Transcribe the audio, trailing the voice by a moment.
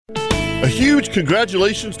A huge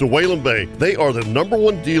congratulations to Whalen Bay. They are the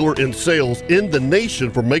 #1 dealer in sales in the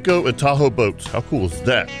nation for Mako and Tahoe boats. How cool is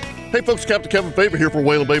that? Hey folks, Captain Kevin Favor here for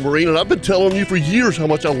Whalen Bay Marine, and I've been telling you for years how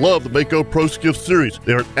much I love the Mako Pro Skiff series.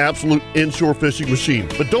 They're an absolute inshore fishing machine.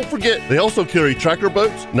 But don't forget, they also carry tracker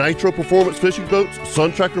boats, Nitro Performance fishing boats,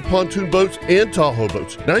 Sun Tracker pontoon boats, and Tahoe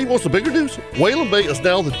boats. Now you want some bigger news? Whalen Bay is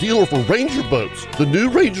now the dealer for Ranger boats. The new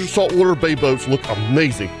Ranger saltwater bay boats look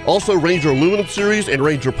amazing. Also Ranger aluminum series and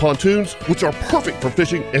Ranger pontoons, which are perfect for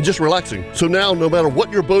fishing and just relaxing. So now, no matter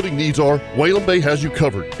what your boating needs are, Whalen Bay has you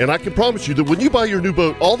covered. And I can promise you that when you buy your new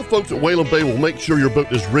boat, all the folks at Whalen Bay will make sure your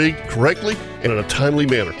boat is rigged correctly and in a timely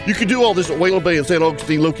manner. You can do all this at Whalen Bay in St.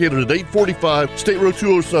 Augustine, located at 845 State Road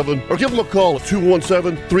 207, or give them a call at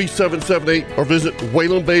 217-3778, or visit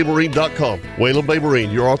WhalenBayMarine.com. Whalen Bay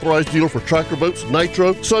Marine, your authorized dealer for tracker boats,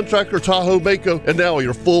 Nitro, Sun Tracker, Tahoe, Mako, and now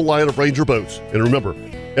your full line of Ranger boats. And remember,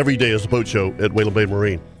 every day is a boat show at Whalen Bay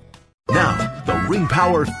Marine. Now, the Ring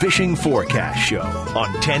Power Fishing Forecast Show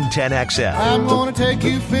on 1010XL. I'm gonna take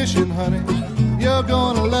you fishing, honey. You're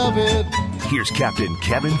gonna love it. Here's Captain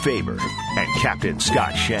Kevin Faber and Captain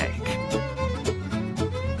Scott Shank.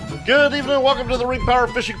 Good evening and welcome to the Ring Power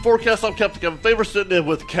Fishing Forecast. I'm Captain Kevin Favor, sitting in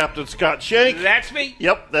with Captain Scott Shank. That's me.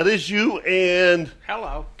 Yep, that is you. And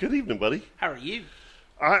hello. Good evening, buddy. How are you?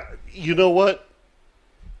 You know what?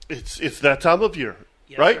 It's that time of year,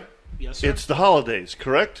 Yes, right? Sir. Yes, sir. It's the holidays,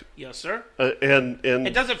 correct? Yes, sir. And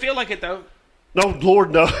It doesn't feel like it though. No,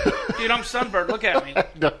 Lord, no. Dude, I'm sunburned. Look at me.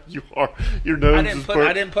 No, you are. Your nose is burnt.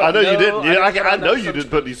 I didn't put. I know you didn't. Yeah, I know you sunscreen. didn't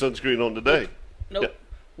put any sunscreen on today. Nope. Yeah.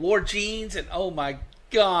 Wore jeans and oh my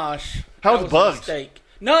gosh. How that are the was a bugs? mistake.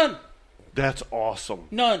 None. That's awesome.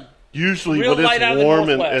 None. Usually Real when light out it's of the warm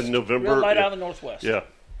northwest. in November. Real light out of the northwest. Yeah.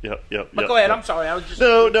 But go ahead. I'm sorry. I was just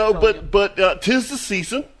No, but 'tis the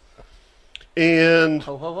season. And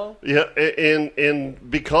ho ho ho. yeah,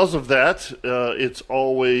 and because of that, it's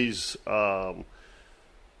always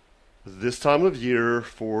this time of year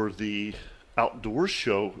for the outdoor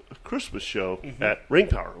show, Christmas show at Ring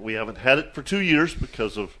Power. We haven't had it for 2 years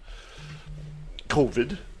because of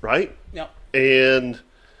COVID, right? Yep. And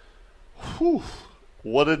whew,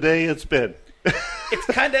 what a day it's been. It's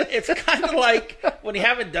kind of like when you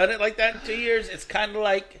haven't done it like that in 2 years. It's kind of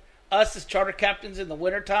like us as charter captains in the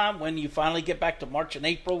wintertime when you finally get back to March and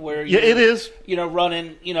April where Yeah, it is.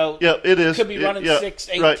 Running, Yeah, it is. Could be running 6,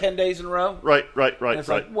 8, right. 10 days in a row. Right. And it's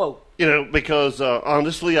like, whoa. Because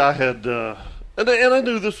honestly, I had, and I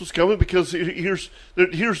knew this was coming because here's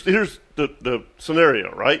the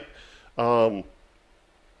scenario, right? I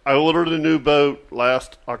ordered a new boat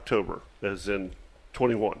last October, as in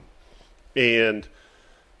 21, and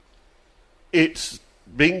it's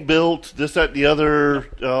being built, this, that, and the other,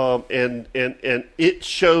 and it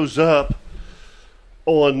shows up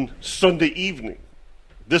on Sunday evening,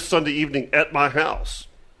 this Sunday evening at my house.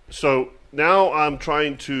 So now I'm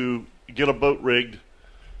trying to get a boat rigged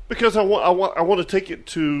because I want to take it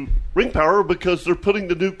to Ring Power because they're putting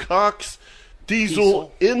the new Cox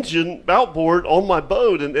diesel engine outboard on my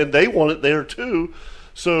boat, and they want it there too.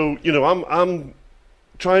 So I'm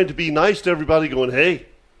trying to be nice to everybody, going, hey.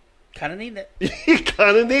 Kind of needing it. You're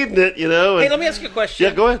kind of needing it, Hey, let me ask you a question.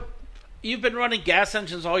 Yeah, go ahead. You've been running gas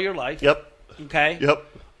engines all your life. Yep. Okay? Yep.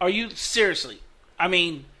 Are you, seriously, I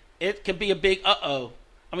mean, it could be a big uh-oh.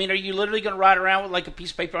 I mean, are you literally going to ride around with like a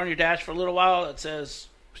piece of paper on your dash for a little while that says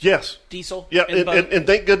yes, diesel? Yeah, and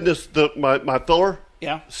thank goodness my filler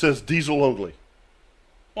says diesel only.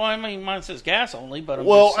 Well, I mean, mine says gas only, but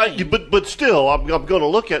but still, I'm going to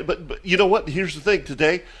look at it. But you know what? Here's the thing.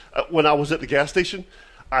 Today, when I was at the gas station,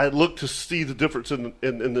 I looked to see the difference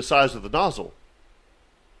in the size of the nozzle.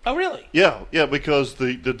 Oh, really? Yeah, because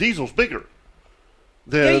the diesel's bigger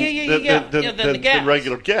than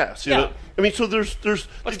regular gas. You know? I mean, so there's.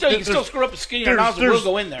 But still, you can still screw up a skin. Your nozzle will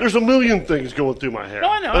go in there. There's a million things going through my head. No,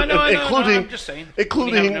 I know. I'm just saying.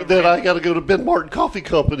 Including that I got to go to Ben Martin Coffee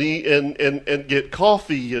Company and get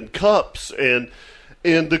coffee and cups and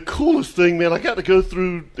the coolest thing, man, I got to go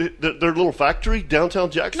through their little factory downtown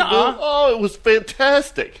Jacksonville. Nuh-uh. Oh, it was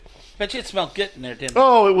fantastic. Bet you it smelled good in there, didn't it?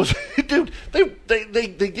 Oh, it was, dude. They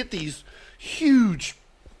get these huge,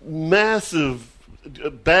 massive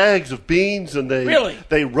bags of beans, and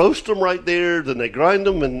they roast them right there. Then they grind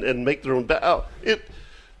them and make their own.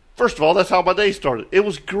 First of all, that's how my day started. It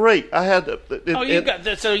was great. I had.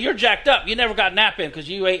 So you're jacked up. You never got nap in because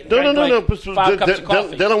you ate. No. 5 cups of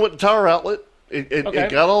coffee. Then I went to Tower Outlet. It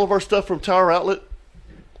got all of our stuff from Tower Outlet,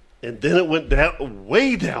 and then it went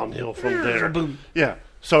way downhill from there. Boom. Yeah.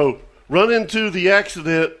 So run into the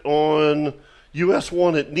accident on US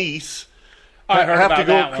 1 at Nice. I heard have about to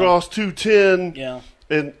go that across 210. Yeah.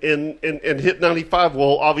 and hit 95.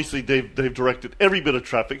 Well, obviously they've directed every bit of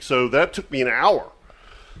traffic, so that took me an hour.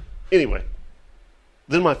 Anyway,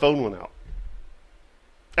 then my phone went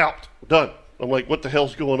out. Done. I'm like, what the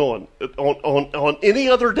hell's going on? On any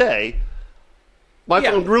other day, my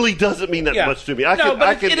phone really doesn't mean that much to me.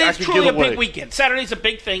 It is truly a big weekend. Saturday's a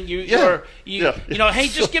big thing. You know, hey,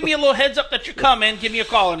 just give me a little heads up that you're coming. Give me a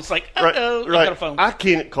call, and it's like, I got a phone. I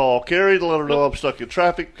can't call Carrie to let her know I'm stuck in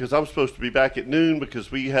traffic because I'm supposed to be back at noon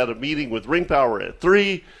because we had a meeting with Ring Power at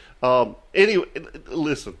 3. Anyway,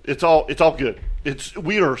 listen, it's all good.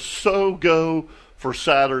 We are so go for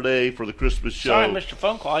Saturday for the Christmas show. Sorry, I missed your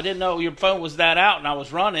phone call. I didn't know your phone was that out, and I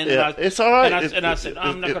was running. Yeah, it's all right. And I said,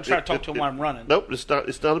 I'm not going to try to talk to him while I'm running. Nope, it's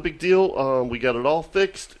not a big deal. We got it all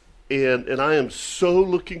fixed, and I am so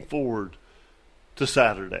looking forward to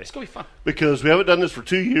Saturday. It's going to be fun. Because we haven't done this for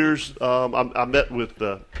 2 years. I met with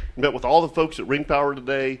all the folks at Ring Power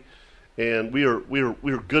today, and we are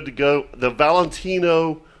good to go. The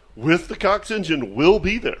Valentino with the Cox engine will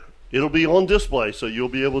be there. It'll be on display, so you'll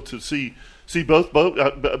be able to see both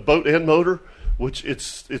boat and motor, which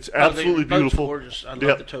it's absolutely beautiful. Gorgeous. I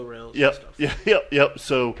love the tow rails. Yep, and stuff. Yep.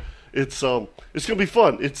 So it's going to be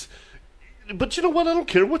fun. But you know what? I don't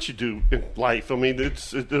care what you do in life. I mean,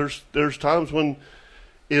 there's times when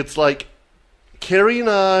it's like Carrie and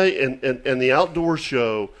I and the outdoor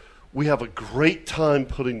show. We have a great time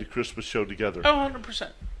putting the Christmas show together. Oh,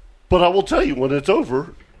 100%. But I will tell you, when it's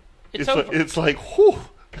over, it's over. It's like, whew.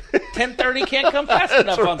 10:30 can't come fast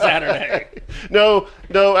enough on Saturday. No,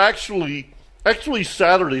 actually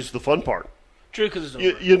Saturday's the fun part. True, because it's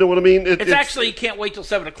over. You know what I mean? It's actually, you can't wait till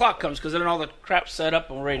 7 o'clock comes because then all the crap's set up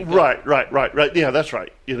and we're ready to go. Right. Yeah, that's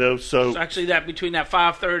right. You know, so it's actually that between that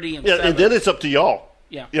 5:30 and 7. And then it's up to y'all.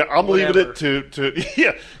 Yeah, I'm leaving it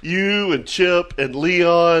to you and Chip and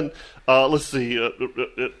Leon. Let's see,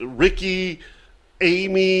 Ricky,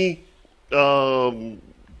 Amy.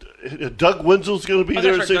 Doug Wenzel's going to be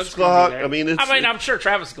there at 6 o'clock. I mean, I'm sure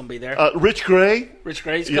Travis is going to be there. Rich Gray. Rich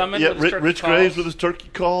Gray's coming. Rich Gray's with his turkey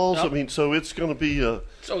calls. Yep. I mean, so it's going to be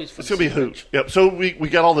it's always fun. It's going to be a hoot. Yep. So we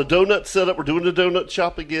got all the donuts set up. We're doing the donut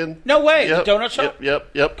shop again. No way. The donut shop.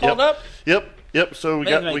 Yep. Called up. Yep. So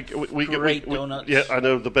we great donuts. Yeah, I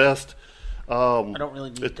know, the best. I don't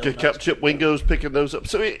really need donuts. Captain Chip Wingo's picking those up.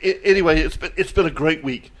 So anyway, it's been a great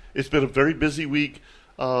week. It's been a very busy week.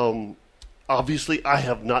 Obviously, I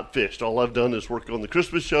have not fished. All I've done is work on the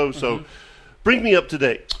Christmas show. So bring me up to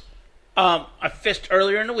date. I fished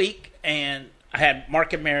earlier in the week, and I had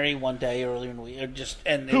Mark and Mary one day earlier in the week.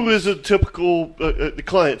 Who is a typical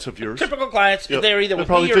clients of yours? Typical clients. Yep. They're either with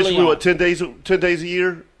probably me or fishing Leon. What, 10 days a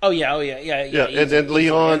year? Oh yeah. And then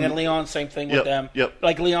Leon. And then Leon, same thing with them. Yep.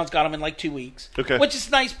 Like Leon's got them in like 2 weeks. Okay. Which is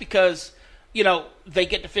nice because, you know, they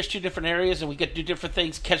get to fish 2 different areas and we get to do different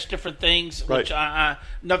things, catch different things, right. which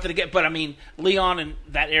nothing to get. But I mean, Leon in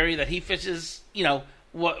that area that he fishes, you know,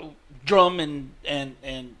 drum and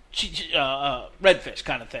redfish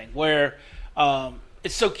kind of thing, where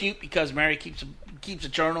it's so cute because Mary keeps a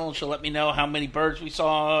journal and she'll let me know how many birds we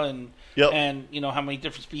saw and you know how many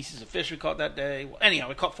different species of fish we caught that day. Well, anyhow,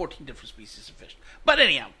 we caught 14 different species of fish. But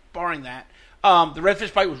anyhow, barring that, the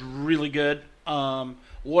redfish bite was really good.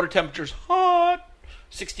 Water temperature's hot,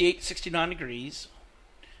 68 to 69 degrees.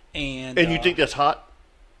 And you think that's hot?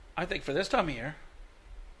 I think for this time of year.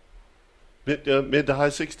 Mid to high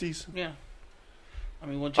 60s? Yeah. I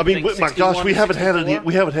mean, my gosh, we haven't had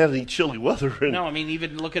any chilly weather. No, I mean,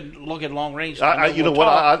 even look at long range. You know what?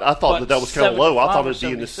 I thought that was kind of low. I thought it'd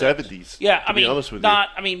be in the 70s. Yeah, to be honest with you.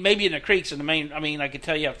 I mean, maybe in the creeks in the main. I mean, I could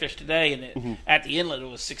tell you I fished today, and at the inlet it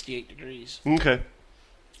was 68 degrees. Okay,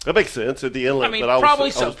 that makes sense at the inlet. I mean, but probably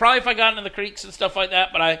if I got into the creeks and stuff like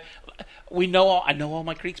that. But I know all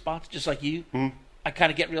my creek spots, just like you. Mm-hmm. I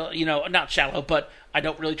kind of get real, you know, not shallow, but I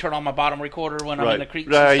don't really turn on my bottom recorder when I'm in the creeks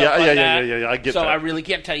and stuff like that. Yeah, I get that. So I really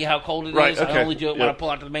can't tell you how cold it is. Okay. I only do it when I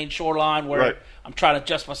pull out to the main shoreline where I'm trying to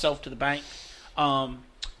adjust myself to the bank.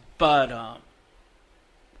 But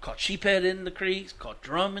caught sheephead in the creeks, caught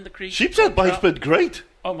drum in the creeks. Sheephead bite's been great.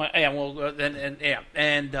 Oh my, yeah, well,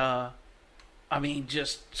 and I mean,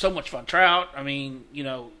 just so much fun. Trout, I mean, you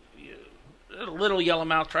know, little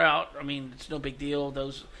yellowmouth trout. I mean, it's no big deal.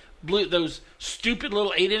 Those stupid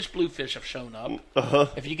little 8-inch bluefish have shown up. Uh-huh.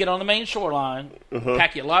 If you get on the main shoreline,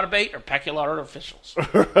 pack you a lot of bait or pack you a lot of artificials.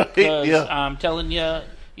 Because I'm telling you,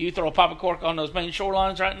 you throw a pop cork on those main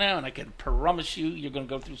shorelines right now, and I can promise you're going to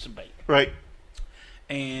go through some bait. Right.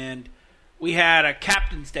 And we had a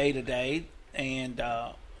captain's day today, and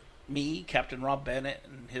me, Captain Rob Bennett,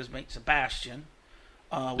 and his mate Sebastian.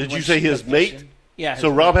 Did you say his mate? Fishing. Yeah.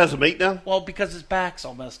 So Rob has a mate now? Well, because his back's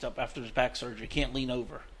all messed up after his back surgery. He can't lean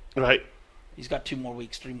over. Right. He's got 3 more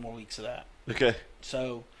weeks of that. Okay.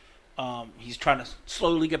 So he's trying to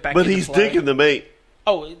slowly get back. But into he's play. digging the mate.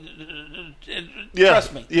 Oh, Yeah.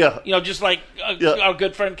 trust me. Yeah. You know, just like our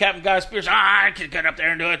good friend Captain Guy Spears. I can get up there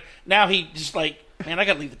and do it. Now he just like, man, I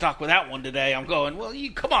got to leave the talk without one today. I'm going, well,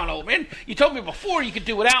 you come on, old man. You told me before you could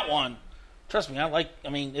do without one. Trust me,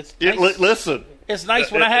 it's nice. Listen. It's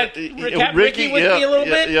nice when I had Ricky with me a little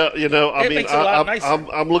bit. Yeah, you know, I It mean, makes it a lot nicer.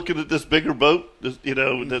 I'm looking at this bigger boat, you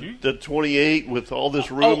know, the 28 with all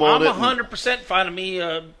this room on I'm it. 100% fine of me.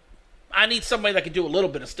 I need somebody that can do a little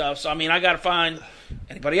bit of stuff. So, I mean, I got to find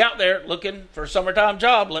anybody out there looking for a summertime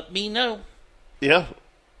job. Let me know. Yeah.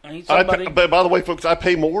 I need somebody. But by the way, folks, I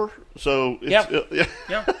pay more, so it's,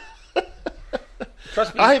 Yeah.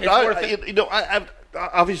 Trust me, it's worth it. You know, I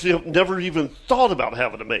obviously have never even thought about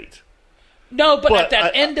having a mate. No, but at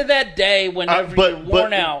the end of that day, whenever you're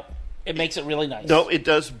worn out, it makes it really nice. No, it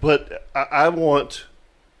does, but I want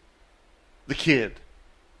the kid.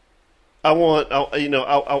 I want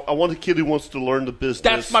a kid who wants to learn the business.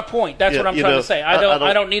 That's my point. That's what I'm trying to say.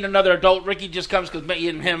 I don't need another adult. Ricky just comes because me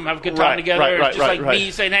and him have a good time together. It's just like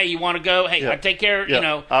me saying, hey, you want to go? Hey, I take care. Yeah. You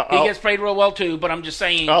know, he gets paid real well too, but I'm just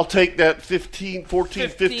saying. I'll take that 15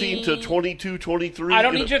 to 22, 23. I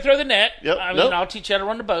don't need you to throw the net. Yep. I mean, I'll teach you how to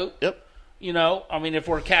run the boat. Yep. You know, I mean, if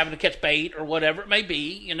we're having to catch bait or whatever it may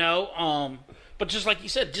be, you know. But just like you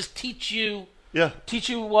said, just teach you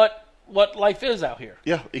what life is out here.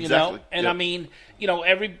 Yeah, exactly. You know? And I mean,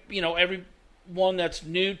 every one that's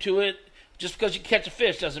new to it, just because you catch a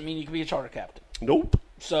fish doesn't mean you can be a charter captain. Nope.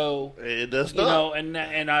 So it does not. You know,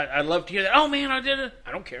 and I love to hear that. Oh man, I did it.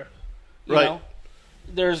 I don't care. You right. know,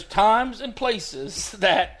 there's times and places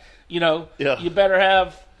that you better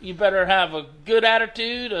have a good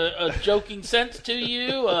attitude, a joking sense to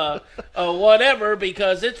you, whatever,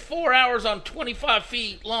 because it's 4 hours on 25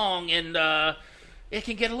 feet long, and it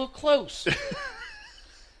can get a little close.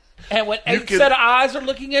 And when eight set of eyes are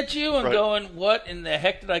looking at you and going, what in the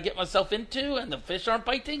heck did I get myself into? And the fish aren't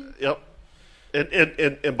biting? Yep.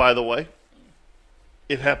 And by the way,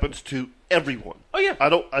 it happens to everyone. Oh yeah.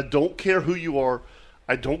 I don't care who you are.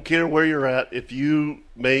 I don't care where you're at. If you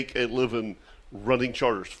make a living running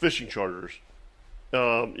charters, fishing charters,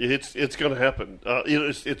 it's going to happen.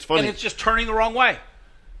 It's funny. And it's just turning the wrong way.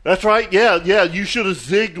 That's right. Yeah. You should have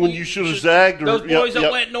zigged when you should have zagged. Those boys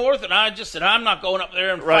that went north, and I just said, I'm not going up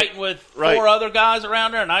there and fighting with four other guys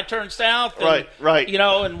around there, and I turned south. And, right. You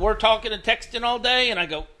know, and we're talking and texting all day, and I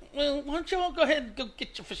go, well, why don't you all go ahead and go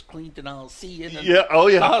get your fish cleaned, and I'll see you. And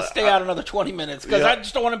I'll stay out another 20 minutes, because I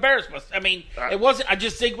just don't want to embarrass myself. I mean, it wasn't, I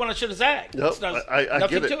just zigged when I should have zagged. Nope, I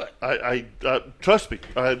nothing get it. To it. I trust me.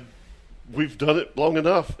 We've done it long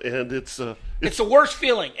enough, and it's the worst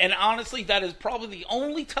feeling. And honestly, that is probably the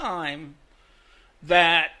only time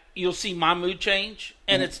that you'll see my mood change.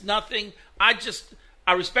 And it's nothing. I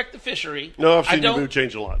respect the fishery. No, I've seen your mood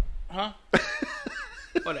change a lot. Huh?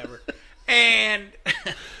 Whatever. And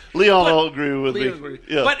Leon will agree with me.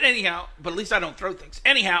 Yeah. But anyhow, at least I don't throw things.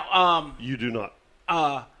 Anyhow, you do not.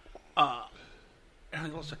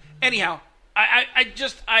 Anyhow,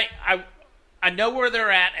 I know where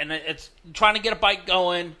they're at, and it's trying to get a bite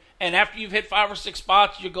going. And after you've hit 5 or 6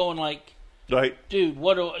 spots, you're going like, right, dude,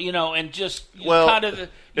 what do you know? And just kind of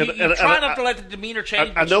you try not to let the demeanor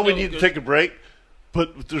change. I know we need to take a break,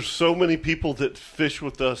 but there's so many people that fish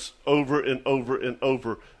with us over and over and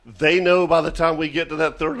over. They know by the time we get to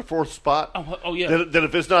that 3rd or 4th spot, oh yeah, that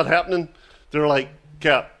if it's not happening, they're like,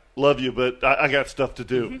 Cap, love you, but I got stuff to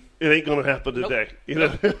do. Mm-hmm. It ain't going to happen today. Nope. You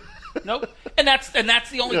know. Nope. And that's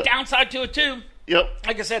the only downside to it too. Yep.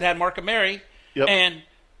 Like I said, had Mark and Mary. Yep. And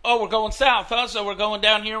we're going south, huh? So we're going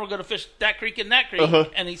down here. We're going to fish that creek and that creek.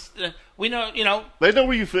 And he's, we know, they know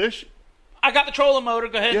where you fish. I got the trolling motor.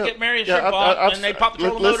 Go ahead and get Mary a shrimp on, and they pop the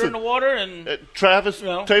trolling motor in the water. And Travis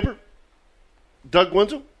Tabor, Doug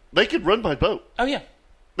Wenzel, they could run my boat. Oh yeah.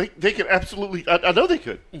 They could absolutely. I know they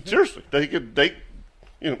could. Mm-hmm. Seriously, they could.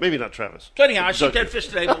 Maybe not Travis. So anyhow, I shoot that fish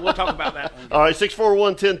today, but we'll talk about that. All right,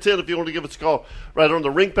 641-1010 if you want to give us a call. Right on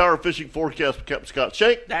the Ring Power Fishing Forecast with Captain Scott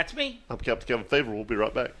Shank. That's me. I'm Captain Kevin Favor. We'll be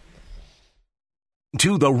right back.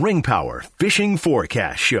 To the Ring Power Fishing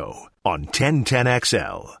Forecast Show on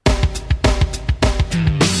 1010XL.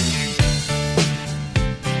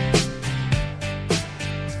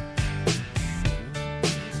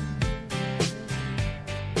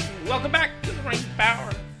 Welcome back to the Ring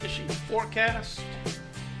Power Fishing Forecast.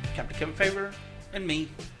 Captain Kevin Favor and me,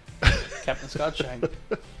 Captain Scott Shank.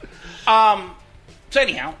 So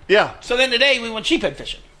anyhow, So then today we went sheephead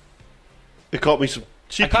fishing. It caught me some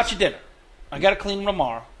sheep. I caught you dinner. I got to clean them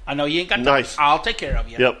tomorrow. I know you ain't got time. Nice. I'll take care of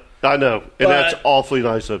you. Yep, I know, and that's awfully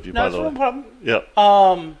nice of you. By the way, no problem. Yep.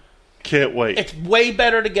 Can't wait. It's way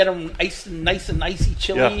better to get them nice and icy,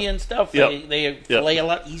 chili and stuff. Yep. They fillet a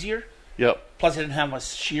lot easier. Yep. Plus, I didn't have my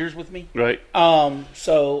shears with me. Right.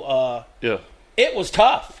 Yeah. It was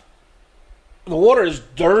tough. The water is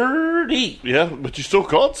dirty. Yeah, but you still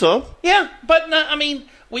caught some. Yeah, but no, I mean,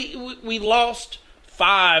 we lost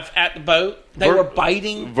 5 at the boat. They were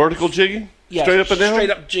biting. Vertical jigging? Yeah, straight up and down? Straight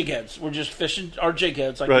up jig heads. We're just fishing our jig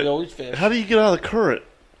heads like we always fish. How do you get out of the current?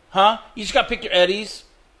 Huh? You just got to pick your eddies.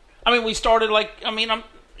 I mean, we started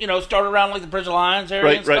started around like the Bridge of Lions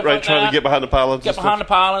area and stuff like trying that. to get behind the pylons. Get behind the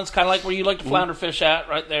pylons, kind of like where you like to flounder fish at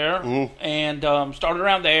right there. And started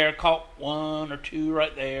around there, caught 1 or 2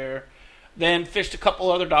 right there. Then fished a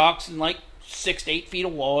couple other docks in like 6 to 8 feet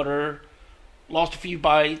of water. Lost a few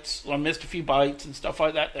bites, or missed a few bites and stuff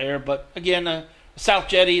like that there. But again, the South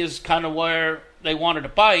Jetty is kind of where they wanted to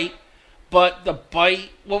bite. But the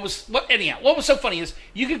bite, what was so funny is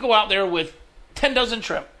you could go out there with 10 dozen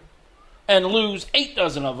shrimp and lose 8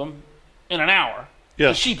 dozen of them in an hour. Yeah.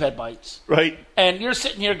 The sheephead bites. Right. And you're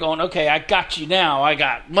sitting here going, okay, I got you now. I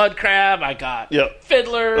got mud crab. I got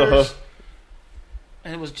fiddlers. Uh-huh.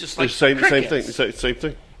 And it was just like same crickets. thing. Same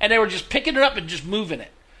thing. And they were just picking it up and just moving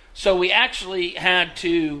it. So we actually had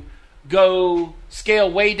to go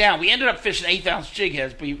scale way down. We ended up fishing 8-ounce jig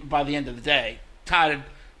heads by the end of the day. Tide had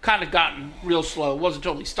kind of gotten real slow. It wasn't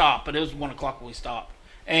totally stopped, but it was 1 o'clock when we stopped.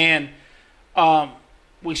 And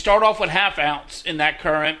we start off with 1/2 ounce in that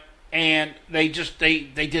current, and they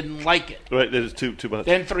didn't like it. Right, that is too much.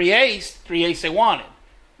 Then 3/8 they wanted.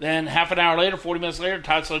 Then half an hour later, 40 minutes later,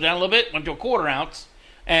 tide slowed down a little bit, went to a 1/4 ounce,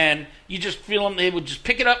 and you just feel them. They would just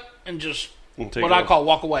pick it up and just what I call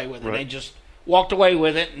walk away with it. Right. They just walked away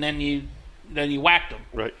with it, and then you whacked them.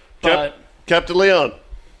 Right. But Captain Leon,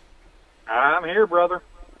 I'm here, brother.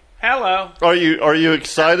 hello, are you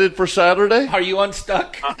excited for Saturday? are you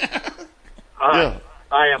unstuck? Yeah.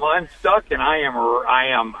 I am unstuck, and I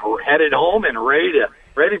am headed home and ready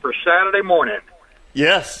for Saturday morning.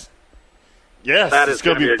 Yes. That is it's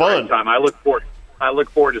going to be a fun. great time. I look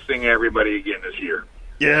forward to seeing everybody again this year.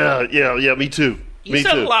 Yeah. Me too. You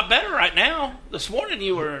sound a lot better right now. This morning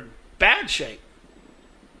you were in bad shape.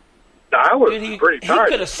 I was Dude, pretty tired.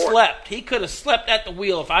 He could have slept. He could have slept at the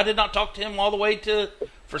wheel if I did not talk to him all the way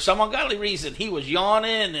for some ungodly reason. He was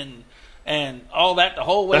yawning and all that the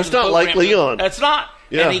whole way. That's to the not boat like ramp. Leon. That's not.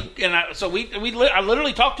 Yeah. I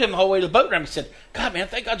literally talked to him the whole way to the boat ramp. He said, "God, man,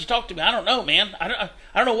 thank God you talked to me. I don't know, man. I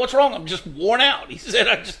don't know what's wrong. I'm just worn out." He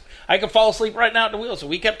said, I could fall asleep right now at the wheel." So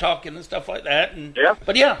we kept talking and stuff like that.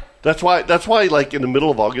 But yeah, That's why. Like in the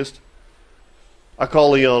middle of August, I call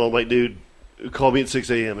Leon. I'm like, dude, call me at 6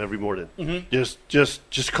 a.m. every morning. Mm-hmm.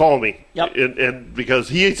 Just call me. Yep. And because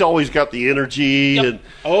he's always got the energy Yep.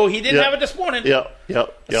 and he didn't have it this morning. Yep. A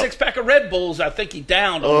 6-pack of Red Bulls, I think he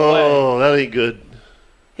downed on the way. Oh, that ain't good.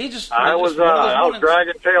 He just I was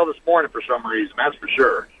dragging tail this morning for some reason. That's for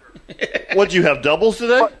sure. What'd you have, doubles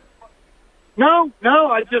today? No.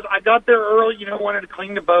 I got there early. Wanted to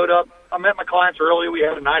clean the boat up. I met my clients early. We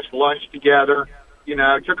had a nice lunch together.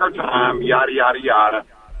 Took our time. Yada yada yada.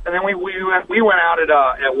 And then we went out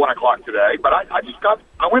at 1 o'clock today. But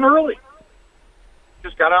I went early.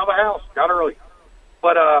 Just got out of the house. Got early.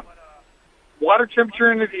 But water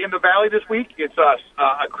temperature in the valley this week, it's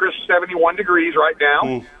a crisp 71 degrees right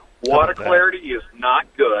now. Water clarity is not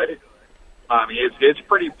good. It's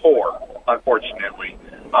pretty poor, unfortunately.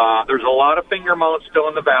 There's a lot of finger mullet still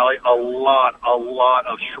in the valley. A lot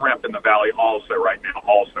of shrimp in the valley also right now.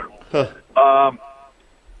 Also,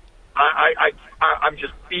 I'm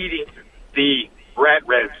just feeding the rat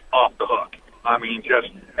reds off the hook. Just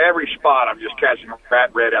every spot I'm just catching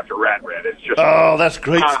rat red after rat red. It's just that's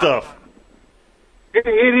great stuff. It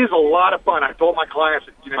is a lot of fun. I told my clients,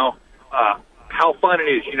 how fun it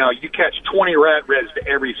is. You catch 20 rat reds to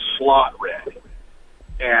every slot red.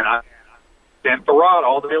 And I bent the rod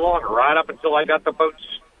all day long, right up until I got the boat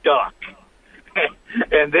stuck.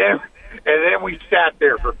 and then we sat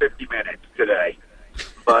there for 50 minutes today.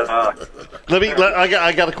 But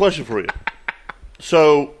I got a question for you.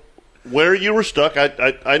 So where you were stuck,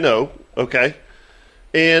 I know, okay.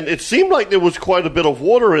 And it seemed like there was quite a bit of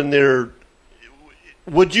water in there.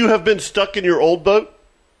 Would you have been stuck in your old boat?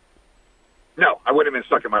 No, I wouldn't have been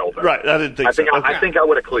stuck in my old boat. Right, I didn't think so. I think I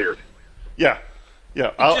would have cleared. Yeah.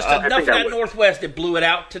 Just enough of that northwest that blew it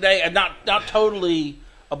out today. And not totally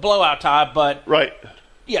a blowout tide, but right.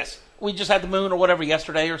 Yes, we just had the moon or whatever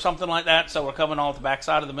yesterday or something like that, so we're coming off the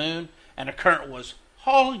backside of the moon, and the current was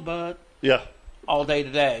hauling butt all day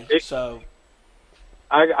today.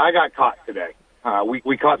 I got caught today.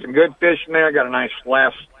 We caught some good fish in there. Got a nice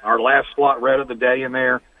our last slot red of the day in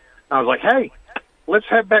there. I was like, hey, let's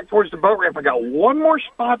head back towards the boat ramp. I got one more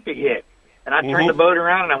spot to hit. And I turned the boat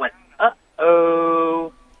around, and I went,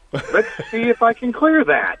 uh-oh, let's see if I can clear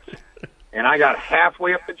that. And I got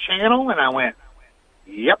halfway up the channel, and I went,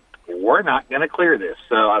 yep, we're not going to clear this.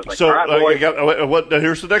 So I was like, all right, boys.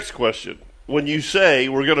 Here's the next question. When you say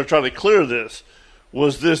we're going to try to clear this,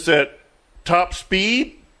 was this at top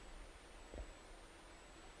speed?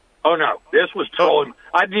 Oh, no. This was trolling.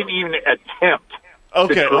 I didn't even attempt to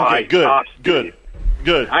try top speed.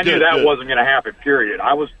 Good. I knew that wasn't going to happen, period.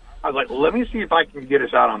 I was like, let me see if I can get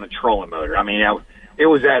us out on the trolling motor. I mean, it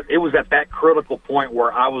was at that critical point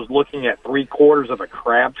where I was looking at 3/4 of a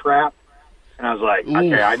crab trap, and I was like,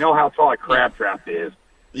 okay, I know how tall a crab trap is,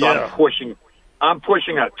 so I'm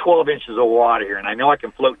pushing 12 inches of water here, and I know I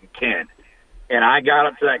can float in 10. And I got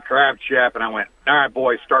up to that crab trap, and I went, all right,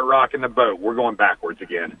 boys, start rocking the boat. We're going backwards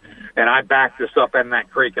again. And I backed us up in that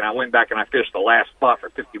creek, and I went back and I fished the last spot for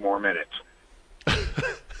 50 more minutes.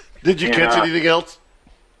 Did you catch anything else?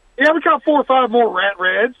 Yeah, we caught 4 or 5 more rat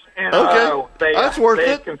reds, and that's worth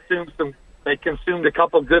it. They consumed a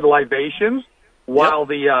couple good libations, while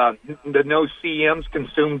the no CMs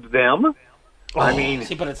consumed them. I mean,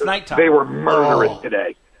 see, but it's nighttime. They were murderous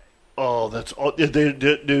today. Oh,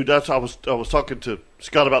 dude. That's I was talking to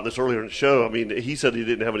Scott about this earlier in the show. I mean, he said he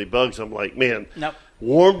didn't have any bugs. I'm like, man, nope.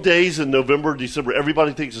 Warm days in November, December.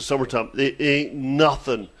 Everybody thinks it's summertime. It ain't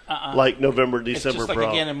nothing like November, December. It's just like bro.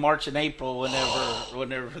 Again in March and April,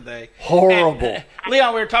 whenever they horrible. And,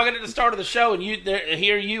 Leon, we were talking at the start of the show, and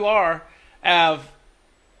here you are, of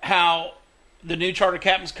how the new charter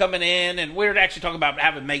captain's coming in, and we're actually talking about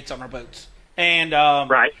having mates on our boats, and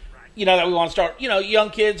right. You know, that we want to start,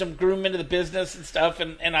 young kids and groom them into the business and stuff.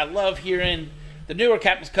 And I love hearing the newer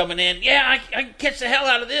captains coming in. Yeah, I can catch the hell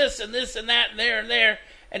out of this and that and there.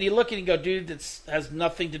 And you look and you go, dude, this has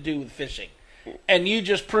nothing to do with fishing. And you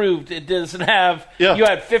just proved it doesn't have. Yeah. You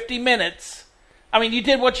had 50 minutes. I mean, you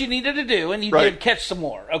did what you needed to do, and you did catch some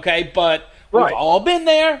more, okay? But we've all been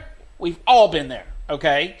there. We've all been there.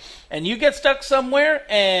 Okay, and you get stuck somewhere,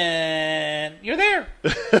 and you're there.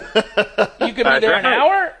 You could be there an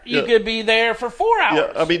hour. You could be there for 4 hours.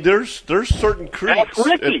 Yeah, I mean, there's certain creeks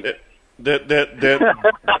that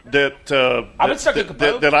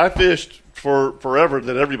I fished for forever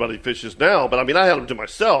that everybody fishes now. But I mean, I had them to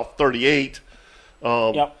myself, 38.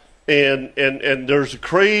 And there's a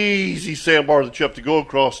crazy sandbar that you have to go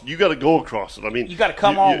across. You got to go across it. I mean, you got to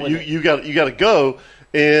come on with it. You got to go.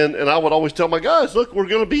 And I would always tell my guys, look, we're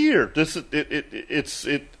going to be here.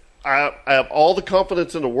 I have all the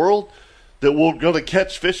confidence in the world that we're going to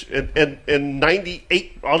catch fish. And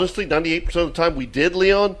 98% of the time we did,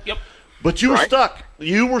 Leon. Yep. But you were stuck.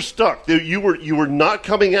 You were stuck. You were not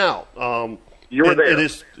coming out. You were there.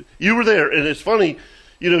 You were there. And it's funny,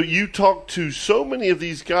 you talk to so many of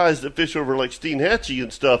these guys that fish over like Steenhatchee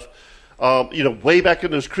and stuff, way back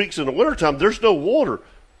in those creeks in the wintertime, there's no water.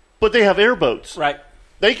 But they have airboats. Right.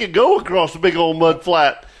 They can go across a big old mud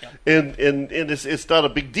flat, and it's not a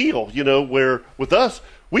big deal, where with us,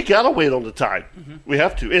 we got to wait on the tide. Mm-hmm. We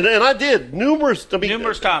have to. And I did numerous times.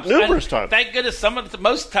 Numerous times. Thank goodness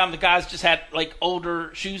most of the time the guys just had like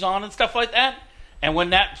older shoes on and stuff like that. And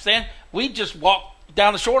when we just walked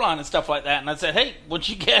down the shoreline and stuff like that. And I said, hey, once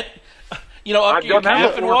you get, up to your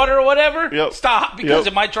calf in water or whatever, stop because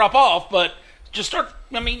it might drop off. But just start,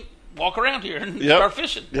 walk around here and start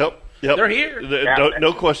fishing. Yep. They're here.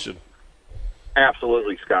 No question.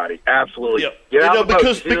 Absolutely, Scotty. Absolutely. Yep.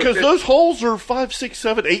 Because those holes are 5, 6,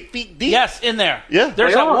 7, 8 feet deep. Yes, in there. Yeah.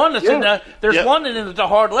 There's one that's in the. There's one in the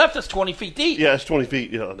hard left that's 20 feet deep. Yeah, it's 20 feet.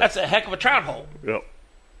 Yeah. That's a heck of a trout hole. Yep.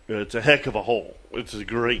 It's a heck of a hole. It's a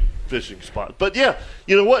great fishing spot. But yeah,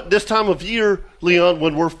 you know what? This time of year, Leon,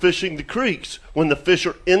 when we're fishing the creeks, when the fish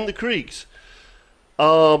are in the creeks.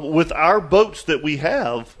 With our boats that we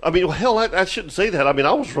have, I shouldn't say that. I mean,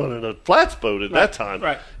 I was running a flats boat at that time.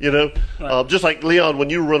 Right. Just like Leon, when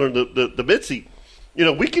you were running the Mitzi,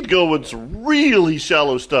 we could go in some really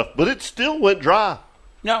shallow stuff, but it still went dry.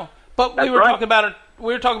 No, but we were talking about it.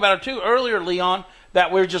 We were talking about it too earlier, Leon.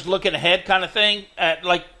 That we're just looking ahead, kind of thing, at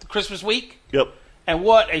like Christmas week. Yep. And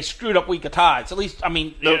what a screwed up week of tides. At least,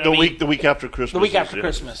 the week after Christmas. The week after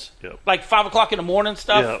Christmas. Yep. Like 5 o'clock in the morning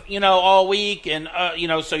stuff, all week. And,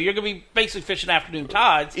 so you're going to be basically fishing afternoon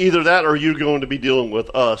tides. Either that or you're going to be dealing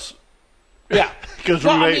with us. Yeah. Because that's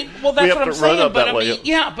what I'm saying. But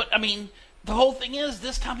the whole thing is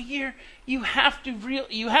this time of year, you have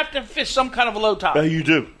to fish some kind of a low tide. Yeah, you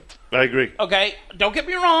do. I agree. Okay, don't get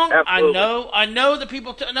me wrong. Absolutely. I know that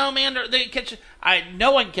people. No, man, they catch. I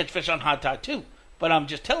know I can catch fish on high tide too. But I'm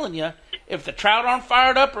just telling you, if the trout aren't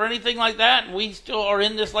fired up or anything like that, and we still are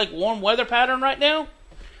in this like warm weather pattern right now,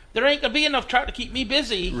 there ain't gonna be enough trout to keep me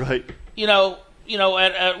busy. Right.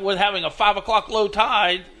 With having a 5 o'clock low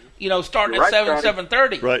tide, starting You're at right,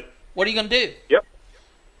 7:30. Right. What are you gonna do? Yep.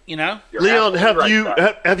 You You're Leon, absolutely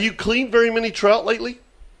right, have you cleaned very many trout lately?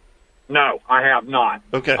 No, I have not.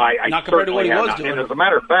 Okay. I Not compared to what certainly he have was not. doing. And as a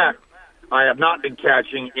matter of fact, I have not been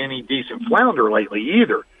catching any decent flounder lately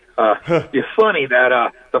either. It's funny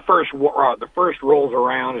that the first rolls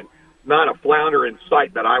around and not a flounder in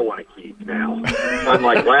sight that I want to keep now,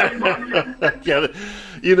 unlike last month. Yeah.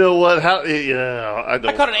 You know what? I don't.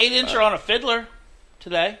 I caught an 8-incher on a fiddler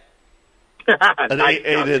today. An Nice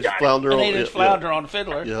 8-inch guy. flounder. An 8-inch flounder on a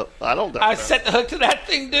fiddler. Yeah, I don't doubt I that. set the hook to that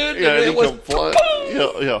thing, dude. Yeah, and it was. come flying.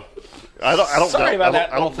 Yeah. I don't Sorry doubt, about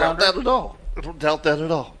that, I don't doubt little that at all. I don't doubt that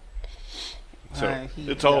at all. So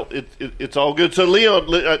He- it's all it's all good. So Leon,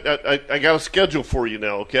 I got a schedule for you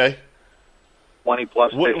now. Okay. 20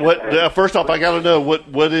 plus. What? First off, I got to know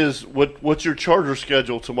what's your charter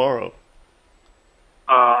schedule tomorrow.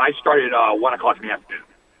 I started 1 o'clock in the afternoon.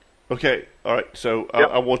 Okay. All right. So Yep.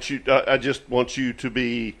 I want you. I just want you to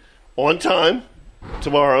be on time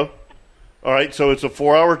tomorrow. All right. So it's a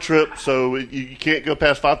 4-hour trip. So you can't go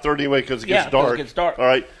past 5:30 anyway because it gets Yeah, 'cause dark. it gets dark. All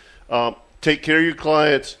right. Take care of your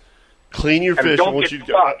clients. Clean your And fish. don't I want get you to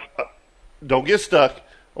stuck. don't get stuck.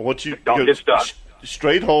 I want you to Don't go get stuck.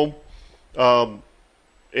 Straight home.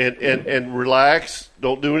 And relax.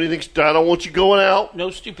 Don't do anything. I don't want you going out. No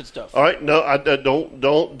stupid stuff. All right, no, I don't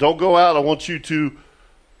go out. I want you to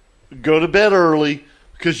go to bed early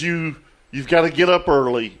because you've got to get up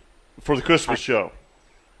early for the Christmas show.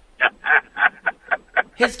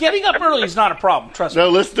 His getting up early is not a problem. Trust me. No,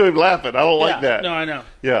 listen to him laughing. I don't Yeah, like that. No, I know.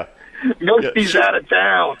 Yeah. Ghosty's sure. out of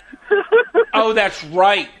town. Oh, that's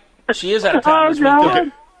right. She is out of town this week.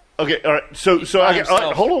 God. Okay. All right. So by all right,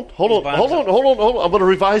 himself. hold He's on. by himself. I'm going to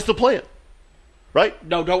revise the plan. Right.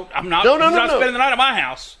 No, don't. I'm not. No, he's not no. spending the night at my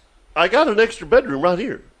house. I got an extra bedroom right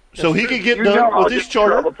here, so he can get You know done I'll with his get in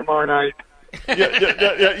trouble charter. tomorrow night.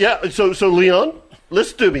 Yeah. So Leon,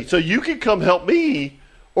 listen to me. So you can come help me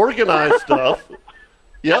organize stuff.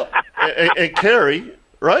 Yep, and carry,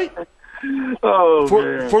 right? Oh,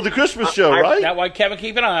 man. For the Christmas show, right? That way Kevin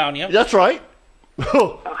keep an eye on you. That's right.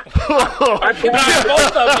 I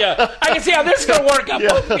Both of you. I can see how this is going to work out. Yeah.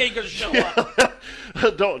 Both of you ain't going to show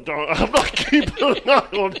up. don't. I'm not keeping an eye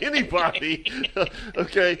on anybody.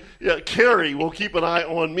 Okay. Yeah, Carrie will keep an eye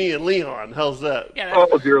on me and Leon. How's that? Yeah, that's-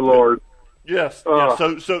 Oh, dear Lord. Yes. Yeah.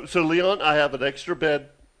 So Leon, I have an extra bed,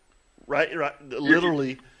 right,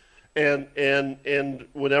 literally, and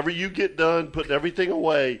whenever you get done putting everything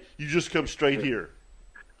away, you just come straight here.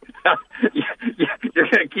 You're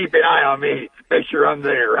going to keep an eye on me. Make sure I'm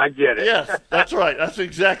there. I get it. Yes, that's right. That's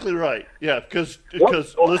exactly right. Yeah, because What?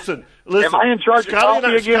 listen. Am I in charge of Scotty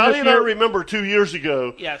coffee again Scotty this and I year? remember 2 years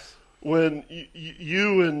ago yes. when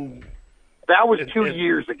you and That was And- 2 and-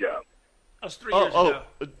 years ago. That was 3 years ago.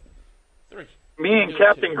 3. Me and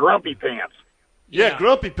Captain Grumpy Pants. Yeah,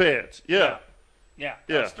 Grumpy Pants. Yeah. Yeah,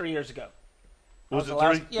 Yeah. that was 3 years ago. Was the it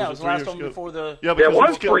last, three? Yeah, it was the last one ago? before the. Yeah, It because was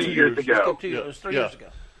we skipped 3 2 years ago. Skip 2 years. It was 3 years ago.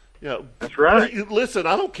 Yeah, That's right. Listen,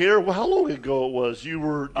 I don't care how long ago it was. You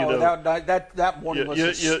were, you know, that one was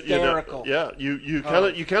hysterical. you kind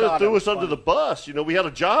of God, threw it was us under funny. the bus. You know, we had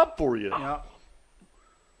a job for you. Yeah.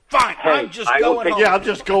 Fine, Hey, I'm just I will going take- home. Yeah, I'm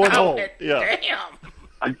just going home. Yeah, Damn.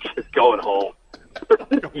 I'm just going home.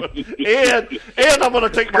 and I'm going to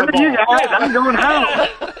take my Good you ball. guys. I'm going home.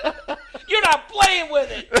 You're not playing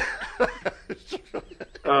with it.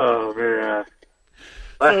 Oh, man.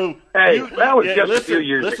 So Hey, that was just a few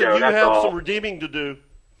years listen, ago, you that's have all. some redeeming to do.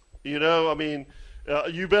 You know, I mean,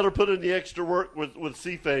 you better put in the extra work with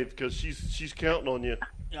C-Faith because she's counting on you.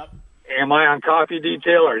 Yep. Am I on coffee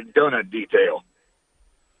detail or donut detail?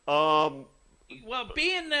 Well,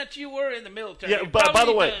 being that you were in the military, Yeah. you By the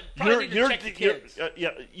probably way, need to- probably need to check the kids.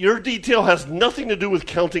 your detail has nothing to do with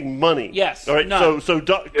counting money. Yes, All right. none. So Yeah.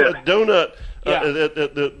 donut. Yeah.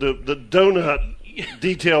 The donut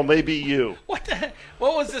detail may be you. What the?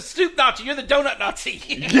 What was the soup Nazi? You're the donut Nazi.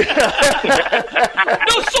 No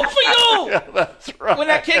soup for you. That's right. When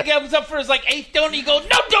that kid comes up for his like 8th donut, you go,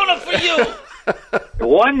 no donut for you.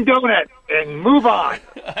 One donut and move on.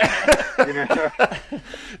 You know?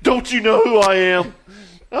 Don't you know who I am?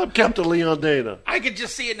 I'm Captain Leon Dana. I could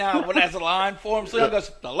just see it now when as a line forms. Leon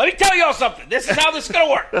goes, now let me tell y'all something. This is how this is going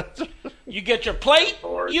to work. You get your plate,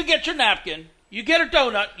 you get your napkin, you get a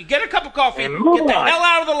donut, you get a cup of coffee, And get move the on. hell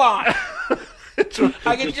out of the line.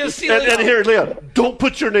 I can just see And Leon. here, Leon, don't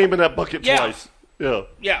put your name in that bucket Yeah. twice. Yeah.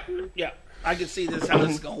 Yeah. I can see this how this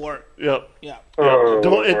is going to work. Yeah. Yeah. Oh,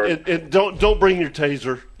 Don't Lord. and don't bring your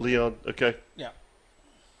taser, Leon. Okay. Yeah.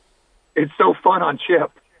 It's so fun on Chip.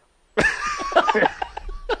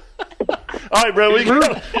 All right, bro, we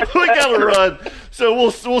got to run. So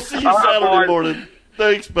we'll see you Saturday morning.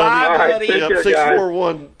 Thanks, buddy. Bye, buddy. Take care,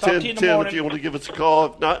 641-1010 if you want to give us a call.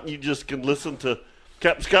 If not, you just can listen to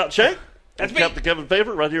Captain Scott Shank. That's and me. Captain Kevin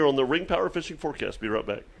Favor right here on the Ring Power Fishing Forecast. Be right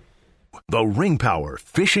back. The Ring Power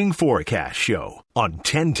Fishing Forecast Show on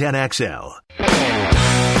 1010XL.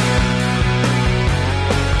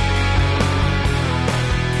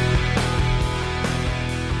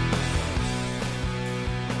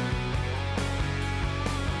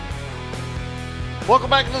 Welcome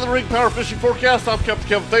back into the Ring Power Fishing Forecast. I'm Captain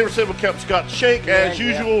Kevin Favor, sitting with Captain Scott Shank. As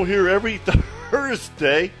usual, here every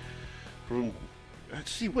Thursday from, let's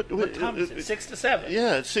see, what time is it? 6 to 7.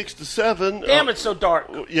 Yeah, it's 6 to 7. Damn, it's so dark.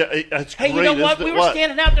 Yeah, it's Hey, great. you know what? Isn't it? We were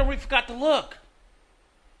standing out there. We forgot to look.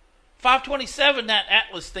 527. That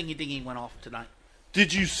Atlas thingy dingy went off tonight.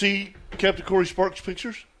 Did you see Captain Corey Sparks'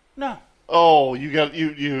 pictures? No, Oh, you got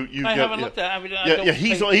you. I got, haven't looked at. I mean, I Yeah, don't yeah.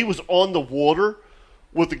 pay- He was on the water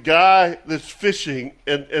with a guy that's fishing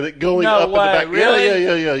and it going No up in the way, back. really?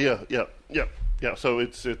 Yeah. So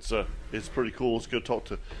it's pretty cool. Let's go talk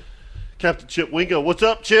to Captain Chip Wingo. What's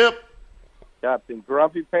up, Chip? Captain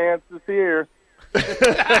Grumpy Pants is here.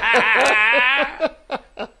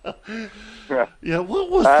 Yeah, what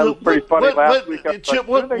was That the was pretty funny last week. I was Chip, like,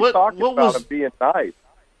 what are they talking about was him being nice?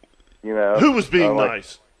 You know, who was being I'm like,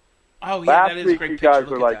 nice? Oh yeah, last that is a week great you picture. guys Look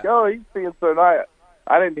were at like, that. "Oh, he's being so nice."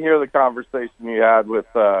 I didn't hear the conversation you had with,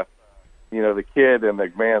 the kid in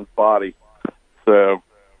the man's body. So,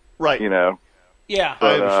 Right. Yeah. I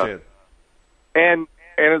understand. and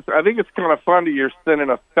I think it's kind of funny. You're sending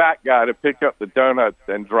a fat guy to pick up the donuts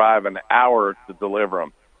and drive an hour to deliver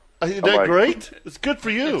them. Isn't that like- great? It's good for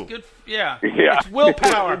you. It's good. Yeah. Yeah. It's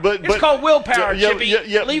willpower. But- it's called willpower, yeah, Chippy.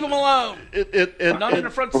 yeah. Leave him alone. Not in the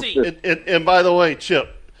front seat. And by the way,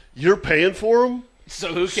 Chip, you're paying for them, So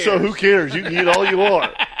who cares? so who cares? You can eat all you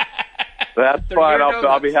want. That's They're fine. your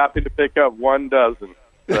I'll be donuts. happy to pick up 1 dozen.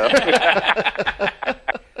 So.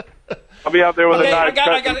 I'll be out there with Okay, a I knife.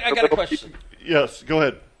 got a question. Yes, go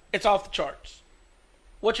ahead. It's off the charts.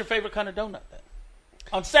 What's your favorite kind of donut then?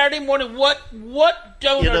 On Saturday morning, what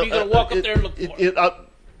donut are you going to walk up there and look for?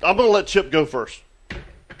 I'm going to let Chip go first.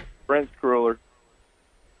 French cruller.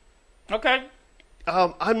 Okay.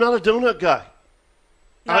 I'm not a donut guy.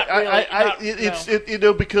 Not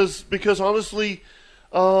really. Because honestly,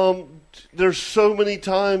 there's so many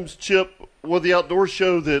times, Chip, with the outdoor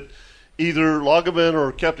show that either Loggeman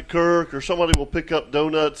or Captain Kirk or somebody will pick up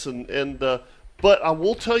donuts but I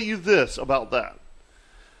will tell you this about that.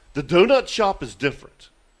 The donut shop is different.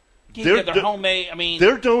 They're homemade. I mean,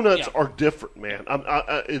 Their donuts yeah. are different, man.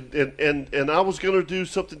 And I was going to do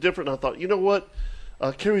something different. And I thought, you know what?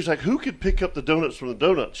 Carrie's like, who could pick up the donuts from the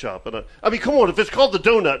donut shop? And I mean, come on, if it's called the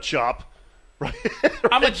donut shop, right?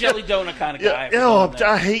 I'm a jelly donut kind of guy.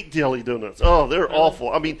 I hate jelly donuts. Oh, they're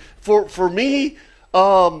awful. I mean, for me,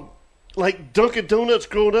 like Dunkin' Donuts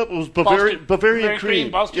growing up, it was Bavarian cream.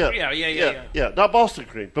 Boston cream. Yeah. Not Boston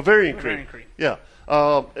cream, Bavarian Bavarian cream. cream. Yeah.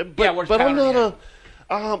 where's But I'm powder,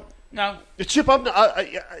 not No. Chip,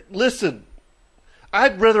 listen,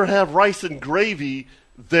 I'd rather have rice and gravy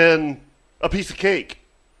than a piece of cake.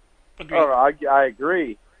 Agreed. Oh, I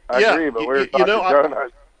agree. I agree, but we're talking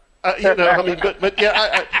donuts.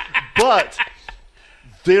 But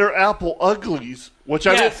they're apple uglies, which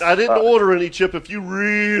Yes. I didn't order any, Chip. If you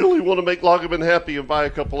really want to make Loggeman happy and buy a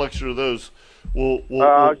couple extra of those,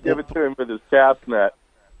 I'll give it to him with his cast net.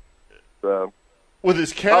 So. with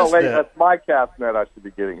his cast wait, net. that's my cast net I should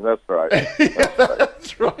be getting. That's right.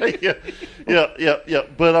 That's right. Yeah.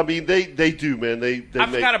 But I mean, they do, man. They I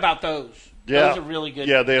make, forgot about those. Yeah. Those are really good.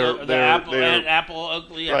 Yeah, they're apple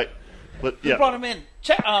ugly. Yeah. right. But Who brought them in?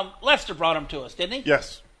 Lester brought them to us, didn't he?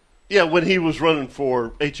 Yes. Yeah, when he was running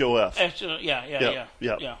for HOF.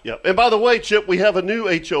 Yeah. And by the way, Chip, we have a new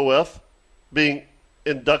HOF being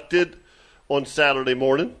inducted on Saturday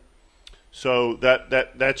morning. So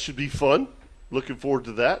that should be fun. Looking forward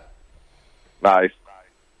to that. Nice.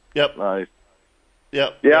 Yep. Nice.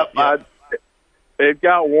 Yep. It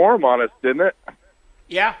got warm on us, didn't it?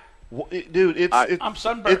 Yeah. Dude, I'm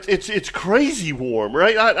sunburned. It's crazy warm,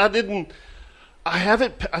 right? I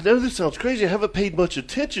know this sounds crazy. I haven't paid much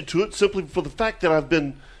attention to it simply for the fact that I've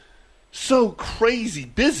been so crazy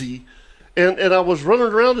busy. And I was running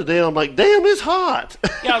around today, and I'm like, damn, it's hot.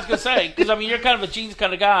 Yeah, I was going to say, because, I mean, you're kind of a jeans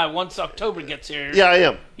kind of guy. Once October gets here, Yeah, I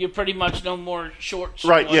am. you're pretty much no more shorts.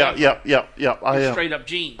 Right, whatever. yeah. I am. Straight up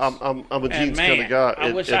jeans. I'm a And jeans man, kind of guy.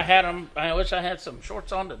 I wish I had them. I wish I had some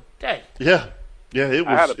shorts on today. Yeah, it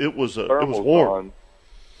I had was thermals warm.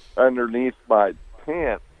 on underneath my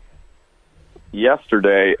pants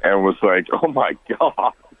yesterday and was like, oh my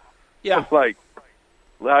God. Yeah. It's like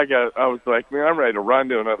I was like, man, I'm ready to run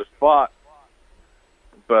to another spot.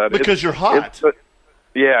 But because you're hot.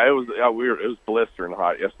 Yeah, it was. It was blistering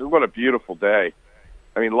hot yesterday. What a beautiful day.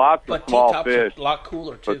 I mean, lots of small fish. A lot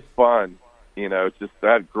cooler too. But fun. Just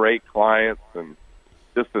had great clients and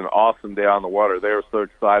just an awesome day on the water. They were so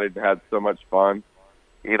excited and had so much fun.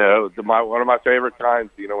 One of my favorite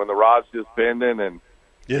times. When the rod's just bending and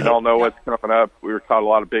you don't know what's coming up. We were caught a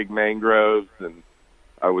lot of big mangroves, and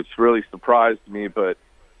which really surprised me. But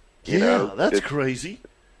that's crazy.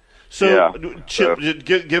 So, Chip,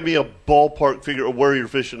 give me a ballpark figure of where you're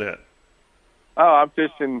fishing at. Oh, I'm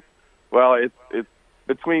fishing. Well, it's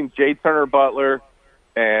between J. Turner Butler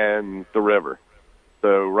and the river.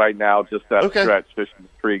 So right now, just that stretch, fishing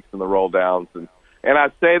the creeks and the roll downs, and I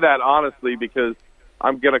say that honestly because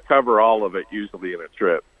I'm going to cover all of it usually in a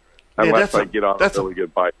trip, unless I get on a really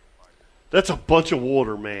good bite. That's a bunch of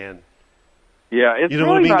water, man. Yeah, it's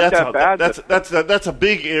really not that bad. That's a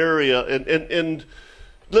big area, and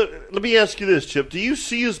let me ask you this, Chip. Do you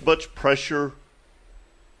see as much pressure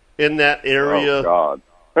in that area? Oh,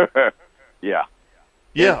 God. Yeah.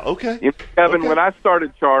 Yeah, okay. Kevin, when I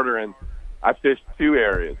started chartering, I fished two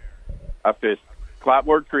areas. I fished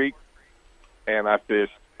Clapboard Creek, and I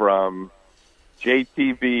fished from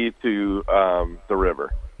JTV to the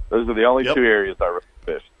river. Those are the only two areas I really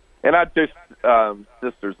fished. And I fished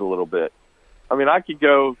Sisters a little bit. I mean, I could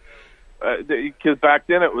go, because back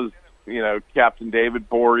then it was, Captain David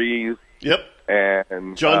Voorhees. Yep.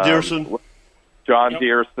 And John Dearson. John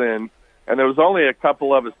Dearson. And there was only a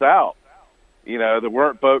couple of us out. There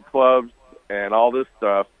weren't boat clubs and all this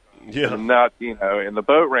stuff. Yeah. And not, in the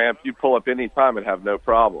boat ramp, you'd pull up any time and have no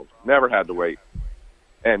problem. Never had to wait.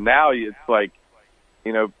 And now it's like,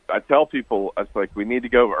 I tell people, it's like we need to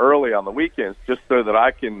go early on the weekends just so that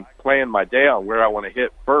I can plan my day on where I want to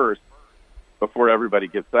hit first before everybody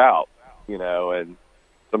gets out, and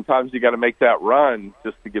sometimes you got to make that run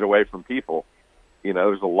just to get away from people.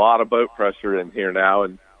 There's a lot of boat pressure in here now,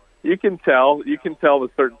 and you can tell the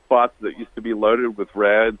certain spots that used to be loaded with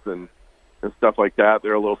reds and stuff like that.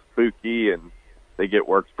 They're a little spooky and they get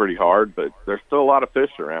worked pretty hard, but there's still a lot of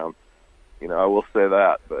fish around. I will say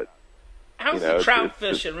that, but how's the trout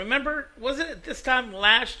fishing? Remember, was it at this time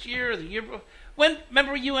last year or the year before?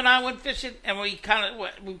 Remember you and I went fishing and we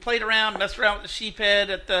we played around, messed around with the sheephead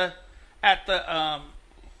at the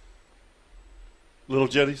Little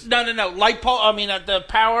Jetties? No, light pole. I mean, at the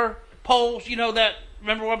power poles. That.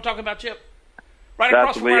 Remember what I'm talking about, Chip? Right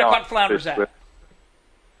across from where I caught flounders at.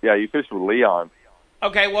 Yeah, you fished with Leon.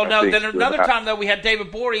 Okay, well, no. Then another time though, we had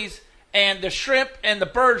David Voorhees, and the shrimp and the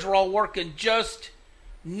birds were all working just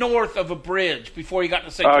north of a bridge before you got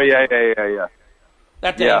to St. Oh, yeah.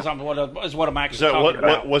 That is what I'm actually talking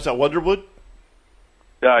about. Was that Wonderwood?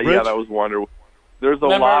 Yeah, that was Wonderwood. There's a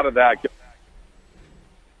lot of that.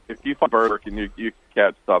 If you find bird and you can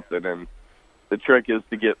catch something, and the trick is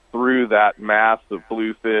to get through that mass of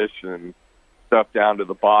bluefish and stuff down to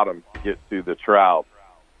the bottom to get to the trout.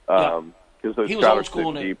 Because those trout are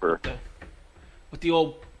so deeper. With the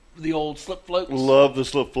old slip floats. Love the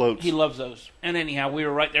slip floats. He loves those. And anyhow, we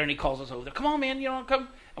were right there, and he calls us over there. Come on, man, come.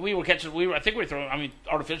 And we were catching. I think we were throwing.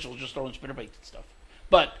 Artificial, just throwing spinnerbaits and stuff.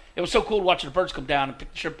 But it was so cool watching the birds come down and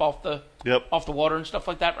pick the shrimp off the water and stuff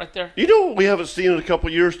like that right there. You know what we haven't seen in a couple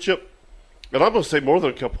of years, Chip? And I'm going to say more than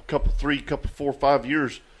a couple, 4 or 5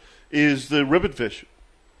 years, is the ribbonfish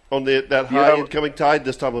on that high incoming tide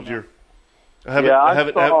this time of year. I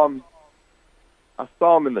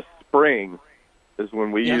saw them in the spring is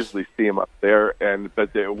when we usually see them up there,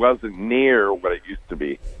 but it wasn't near what it used to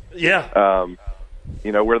be. Yeah.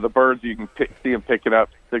 Where the birds, you can see them picking up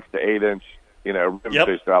 6 to 8 inch,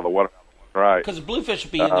 ribbonfish out of the water. Right. Because the bluefish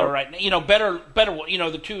would be in there right now. Better,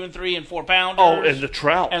 the 2 and 3 and 4 pounders. Oh, and the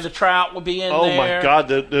trout. And the trout would be in there. Oh my God!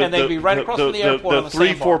 And they'd be right across from the airport. The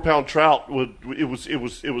 3-4 pound trout it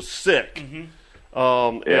was sick.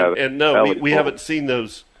 Mm-hmm. We haven't seen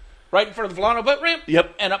those. Right in front of the Volano boat ramp.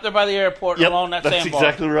 Yep. And up there by the airport along that sandbar. That's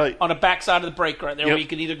exactly right. On the backside of the break right there, where you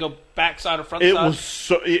can either go backside or front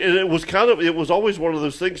side. It was always one of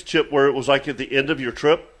those things, Chip, where it was like at the end of your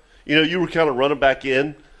trip. You were kind of running back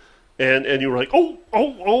in. And you were like,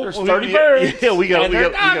 there's 30 birds. Yeah, we got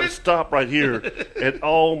to stop right here. And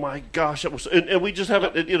oh my gosh, it was, and we just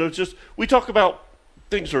haven't. It's just we talk about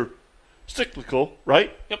things are cyclical,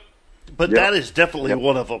 right? Yep. But that is definitely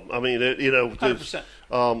one of them. I mean, 100%.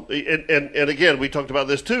 And again, we talked about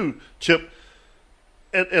this too, Chip.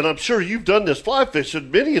 And I'm sure you've done this fly fishing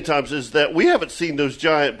many a times. Is that we haven't seen those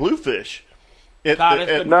giant bluefish? It's been 5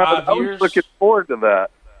 years. I was looking forward to that.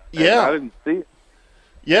 Yeah, I didn't see it.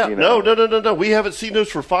 Yeah, You know? no. We haven't seen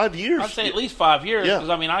those for 5 years. I'd say at least 5 years, Yeah. because,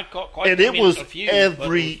 I mean, I caught quite And it was a few, but it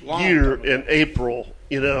every was long year time. in April,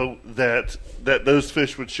 that those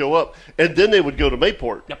fish would show up, and then they would go to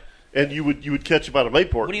Mayport, Yep. and you would catch them out of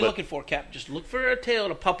Mayport. What are you but- looking for, Cap? Just look for a tail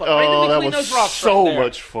to pop up right Oh, in that between was those rocks so right there.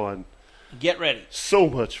 much fun. Get ready. So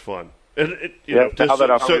much fun. And Yeah, this- now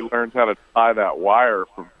that I've so- learned how to tie that wire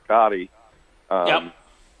from Scotty, Yep.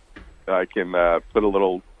 I can put a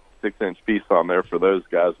little 6-inch piece on there for those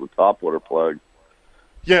guys with topwater plugs.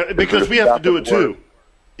 yeah, because we have to do it too.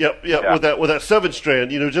 Yep, Yeah. with that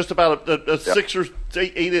 7-strand, just about a 6 or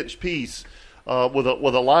 8-inch piece with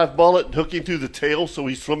a live mullet hooking through the tail, so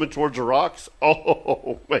he's swimming towards the rocks.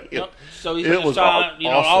 Oh man, Yep. So he's it going was to awesome.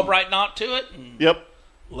 Albright knot to it and Yep,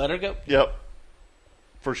 let her go.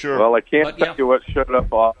 for sure. Well, I can't But, tell yeah. you what showed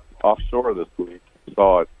up offshore this week.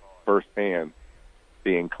 Saw it firsthand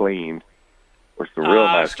being cleaned. Which is a real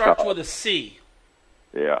nice starts cob. with a C.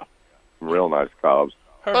 Yeah, real nice cobs.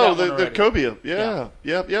 Heard Oh, that the one already. cobia, yeah.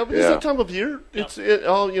 It's Yeah. that time of year. It's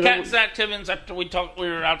Cat Zach Timmons. After we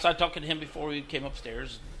were outside talking to him before we came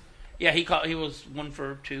upstairs. Yeah, he was 1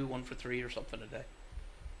 for 2, 1 for 3, or something today.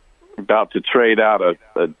 About to trade out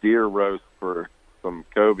a deer roast for some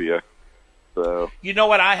cobia. So You know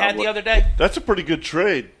what I had the other day? That's a pretty good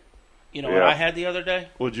trade. You know what Yeah. I had the other day?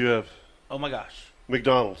 What'd you have? Oh my gosh,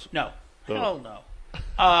 McDonald's. no, Oh. hell no.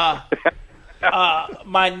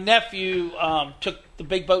 My nephew took the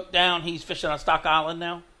big boat down. He's fishing on Stock Island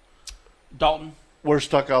now. Dalton Where's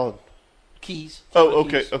Stock Island? Keys. Oh,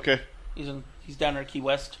 Keys. okay. He's down there at Key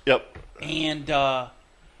West. Yep. And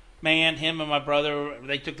man, him and my brother,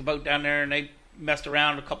 they took the boat down there and they messed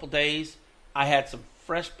around a couple days. I had some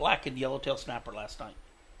fresh blackened yellowtail snapper last night.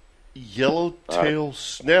 Yellowtail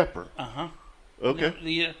snapper. Uh-huh. Okay.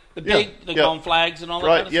 The big, Yeah. golden flags and all that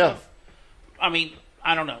Right, kind of yeah. stuff. I mean,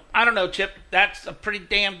 I don't know, Chip. That's a pretty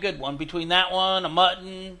damn good one. Between that one, a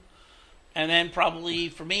mutton, and then probably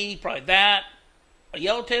that, a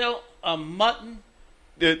yellowtail, a mutton.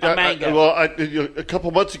 Mango. A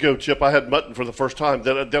couple months ago, Chip, I had mutton for the first time.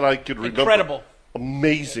 Then I could remember. Incredible.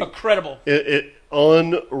 Amazing. Incredible.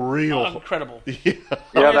 Unreal. Incredible. Yeah.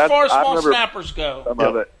 As far as I small remember snappers go. some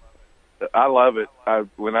of it. I love it.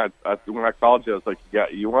 When I called you, I was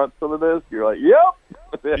like, you want some of this? You're like,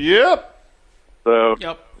 yep. Yep. So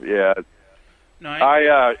Yep. yeah, No,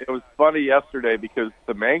 it was funny yesterday because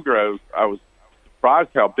the mangroves, I was surprised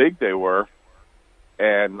how big they were.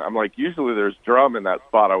 And I'm like, usually there's drum in that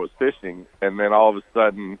spot I was fishing. And then all of a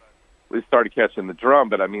sudden we started catching the drum.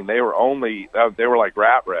 But, I mean, they were like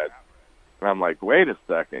rat red. And I'm like, wait a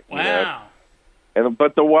second. wow.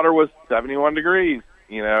 But the water was 71 degrees,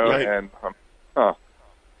 Right. and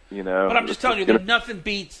But I'm just telling you, there's nothing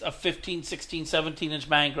beats a 15, 16, 17-inch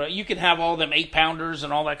mangrove. You can have all them 8-pounders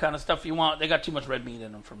and all that kind of stuff you want. They got too much red meat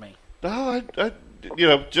in them for me. No,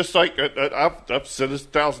 just like I've said this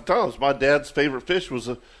 1,000 times. My dad's favorite fish was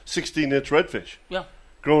a 16-inch redfish. Yeah.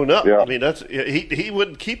 Growing up, Yeah. I mean, he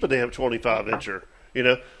wouldn't keep a damn 25-incher,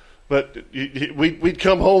 But we'd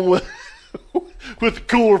come home with a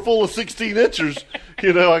cooler full of 16-inchers.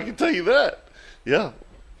 I can tell you that. Yeah.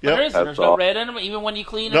 But Yep. there's no red in them, even when you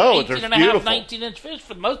clean No, an they're 18 and a half, beautiful. 19-inch fish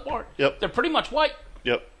for the most part. Yep. They're pretty much white.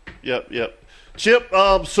 Yep. Chip,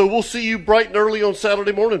 so we'll see you bright and early on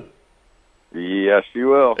Saturday morning. Yes, you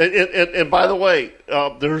will. And by the way,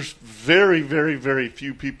 there's very, very, very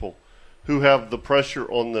few people who have the pressure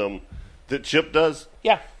on them that Chip does.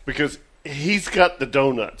 Yeah. Because he's got the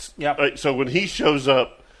donuts. Yep. Right? So when he shows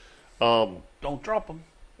up, Don't drop them.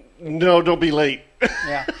 no, don't be late.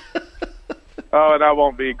 Yeah. Oh, and I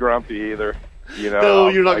won't be grumpy either. No,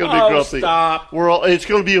 you're not going to be Oh, grumpy. stop. It's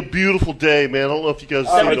going to be a beautiful day, man. I don't know if you guys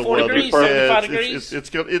see the 74 weather. degrees, Yeah, 75 it's- degrees.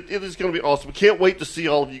 It is going to be awesome. Can't wait to see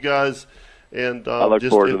all of you guys. And I look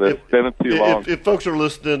forward to this. It's been too long. If folks are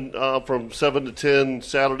listening from 7 to 10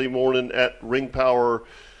 Saturday morning at Ring Power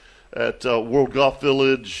at World Golf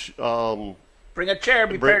Village, Bring a chair,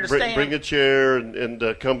 be prepared to stand. bring a chair and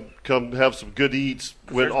come have some good eats.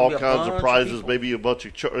 Win there's all gonna be a kinds of bunch of prizes. people. Maybe a bunch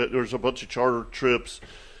of there's a bunch of charter trips.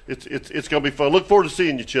 It's going to be fun. Look forward to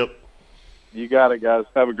seeing you, Chip. You got it, guys.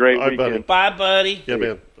 Have a great All right, buddy. weekend. Bye, buddy. Yeah,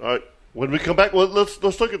 man. All right. When we come back, let's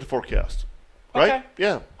look at the forecast. Right? Okay.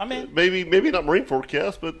 Yeah. I'm in. Maybe not marine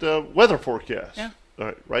forecast, but weather forecast. Yeah. All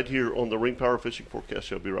right. Right here on the Ring Power Fishing Forecast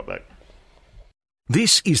Show. Be right back.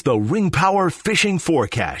 This is the Ring Power Fishing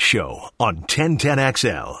Forecast Show on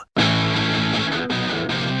 1010XL.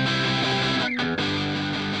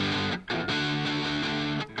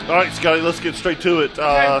 All right, Scotty, let's get straight to it.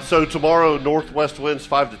 Okay. So tomorrow, northwest winds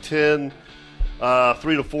 5 to 10.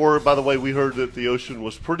 3 to 4. By the way, we heard that the ocean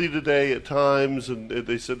was pretty today at times, and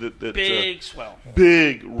they said that big swell.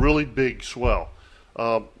 Big, really big swell.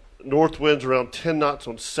 North winds around 10 knots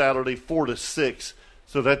on Saturday, 4 to 6.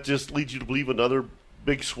 So that just leads you to believe another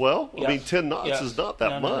big swell? Yes. I mean, 10 knots Yes. is not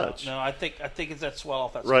that much. No, I think it's that swell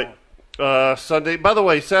off that Right. storm. Sunday, by the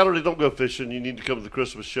way, Saturday, don't go fishing. You need to come to the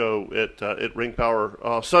Christmas show at Ring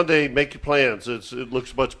Power. Sunday, make your plans. It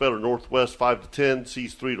looks much better. Northwest 5 to 10,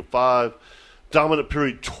 seas 3 to 5. Dominant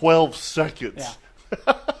period 12 seconds.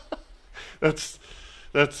 Yeah. that's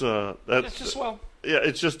It's just swell. Yeah,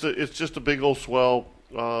 it's just a big old swell.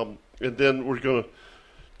 And then we're going to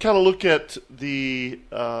kind of look at the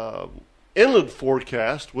inland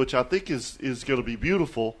forecast, which I think is going to be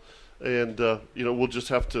beautiful. And we'll just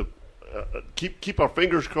have to keep our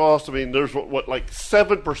fingers crossed. I mean, there's what like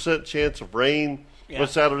 7% chance of rain on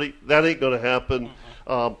Saturday. That ain't going to happen.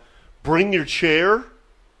 Bring your chair,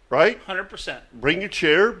 right? 100%. Bring your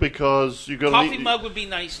chair because you're going to Coffee mug would be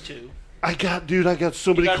nice too. I got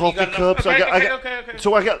so many coffee cups. Okay.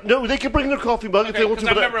 So no, they can bring their coffee mug if they want to.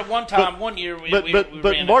 I remember one year we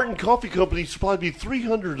but Martin Coffee Company supplied me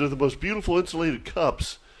 300 of the most beautiful insulated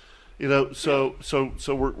cups. So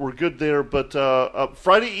we're good there. But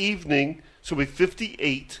Friday evening, so it'll be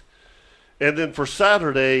 58, and then for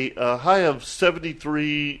Saturday, high of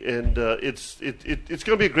 73, and it's going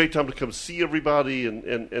to be a great time to come see everybody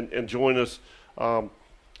and join us. I'm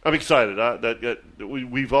excited.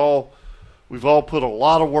 We've all put a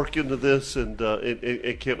lot of work into this, and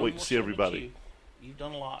can't wait to see everybody. You've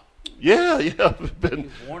done a lot. Yeah,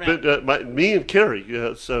 me and Carrie.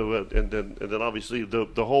 Yeah, so and then obviously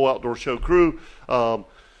the whole outdoor show crew. I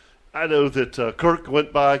know that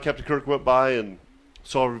Captain Kirk went by and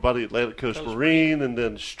saw everybody at Atlantic Coast Marine, and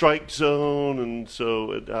then Strike Zone, and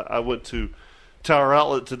so I went to Tower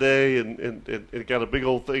Outlet today and got a big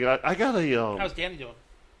old thing. I got a. How's Danny doing?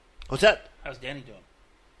 What's that? How's Danny doing?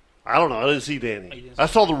 I don't know. I didn't see Danny. Oh, you didn't see I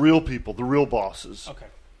saw the real people, the real bosses. Okay.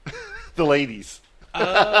 The ladies.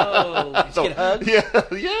 Oh, did you get a hug?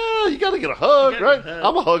 Yeah, you got to get a hug, right?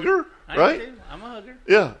 I'm a hugger, right? I do. I'm a hugger.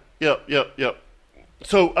 Yeah.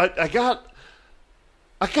 So I got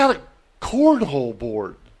a cornhole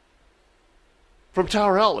board from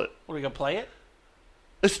Tower Outlet. What, are we going to play it?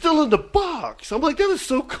 It's still in the box. I'm like, that is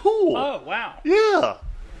so cool. Oh, wow. Yeah.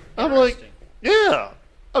 I'm like, yeah.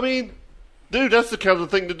 I mean, dude, that's the kind of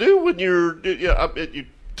thing to do when you're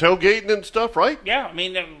tailgating and stuff, right? Yeah, I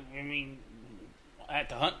mean, at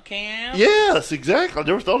the hunt camp. Yes, exactly. I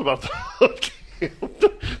never thought about the hunt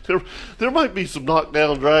camp. There might be some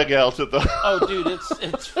knockdown dragouts at the. Oh, dude,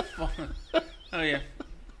 it's fun. Oh yeah,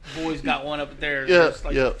 boys got one up there. Yeah, There's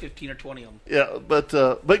like 15 or 20 of them. Yeah,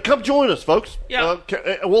 but come join us, folks. Yeah,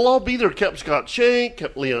 we'll all be there. Captain Scott Shank,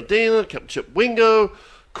 Captain Leon Dana, Captain Chip Wingo,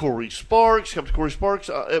 Corey Sparks, Captain Corey Sparks.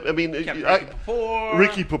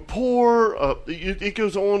 Ricky Papour. It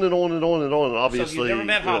goes on and on and on and on. And obviously, so if you've never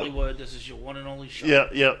met Hollywood, this is your one and only show.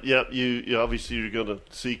 Yeah. You obviously you're going to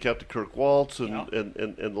see Captain Kirk Waltz and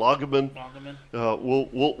Loggeman.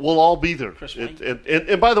 We'll all be there.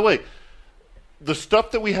 And by the way, the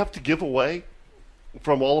stuff that we have to give away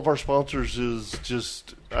from all of our sponsors is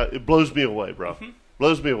just it blows me away, bro. Mm-hmm.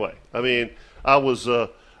 Blows me away. I mean, I was in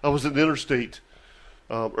the interstate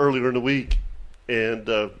earlier in the week, and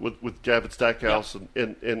with Gavin Stackhouse,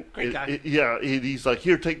 and great guy. He's like,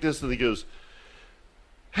 here, take this, and he goes,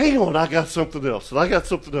 hang on, I got something else, and I got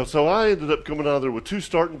something else. So I ended up coming out of there with 2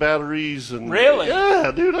 starting batteries, and really,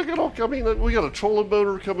 yeah, dude, we got a trolling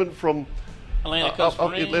motor coming from Atlantic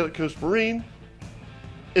Coast Marine.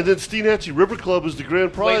 And then Steenhatchee River Club is the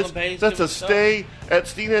grand prize. That's a stay at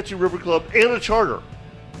Steenhatchee River Club and a charter.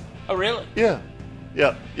 Oh, really? Yeah.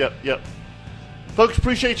 Folks,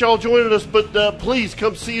 appreciate y'all joining us, but please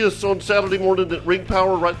come see us on Saturday morning at Ring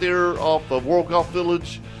Power right there off of World Golf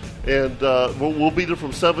Village. And we'll be there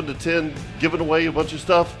from 7 to 10 giving away a bunch of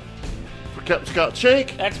stuff. For Captain Scott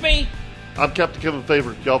Shank. That's me. I'm Captain Kevin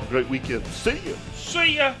Favor. Y'all have a great weekend. See ya.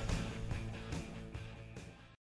 See ya.